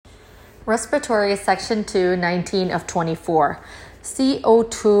Respiratory Section 2, 19 of 24.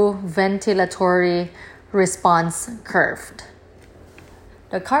 CO2 ventilatory response curve.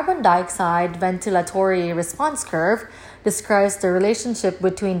 The carbon dioxide ventilatory response curve describes the relationship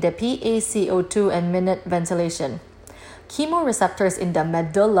between the PaCO2 and minute ventilation. Chemoreceptors in the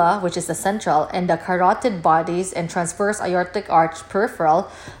medulla, which is the central, and the carotid bodies and transverse aortic arch peripheral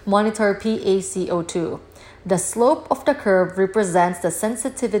monitor PaCO2. The slope of the curve represents the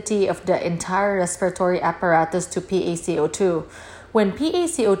sensitivity of the entire respiratory apparatus to PaCO2. When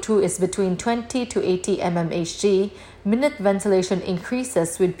PaCO2 is between 20 to 80 mmHg, minute ventilation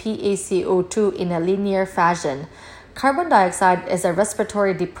increases with PaCO2 in a linear fashion. Carbon dioxide is a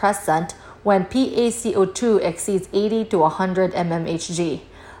respiratory depressant when PaCO2 exceeds 80 to 100 mmHg.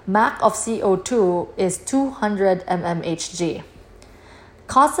 Mach of CO2 is 200 mmHg.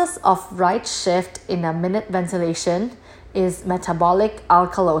 Causes of right shift in a minute ventilation is metabolic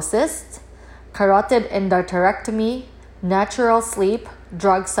alkalosis, carotid endarterectomy, natural sleep,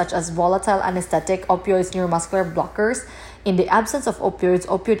 drugs such as volatile anesthetic, opioids, neuromuscular blockers. In the absence of opioids,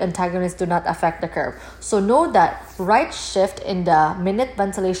 opioid antagonists do not affect the curve. So know that right shift in the minute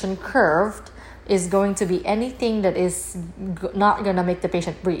ventilation curve is going to be anything that is not going to make the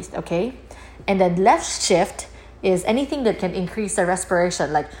patient breathe, okay? And then left shift is anything that can increase the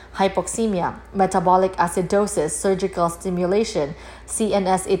respiration, like hypoxemia, metabolic acidosis, surgical stimulation,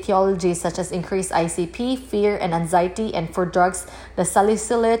 CNS etiologies such as increased ICP, fear, and anxiety, and for drugs, the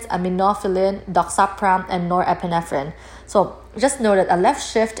salicylates, aminophylline, doxapram, and norepinephrine. So just know that a left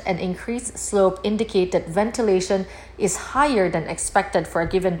shift and increased slope indicate that ventilation is higher than expected for a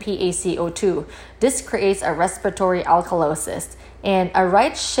given PaCO2. This creates a respiratory alkalosis. And a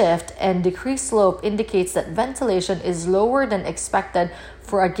right shift and decreased slope indicates that ventilation is lower than expected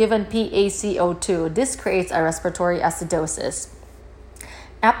for a given PaCO2. This creates a respiratory acidosis.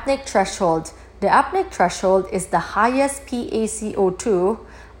 Apneic threshold. The apneic threshold is the highest PaCO2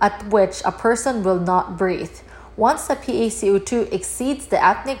 at which a person will not breathe. Once the PaCO2 exceeds the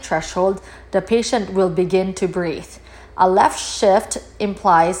apneic threshold, the patient will begin to breathe. A left shift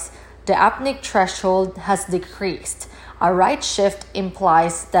implies the apneic threshold has decreased. A right shift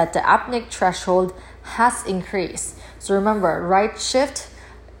implies that the apneic threshold has increased. So remember, right shift,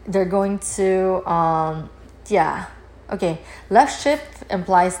 they're going to, left shift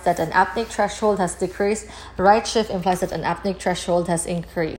implies that an apneic threshold has decreased. Right shift implies that an apneic threshold has increased.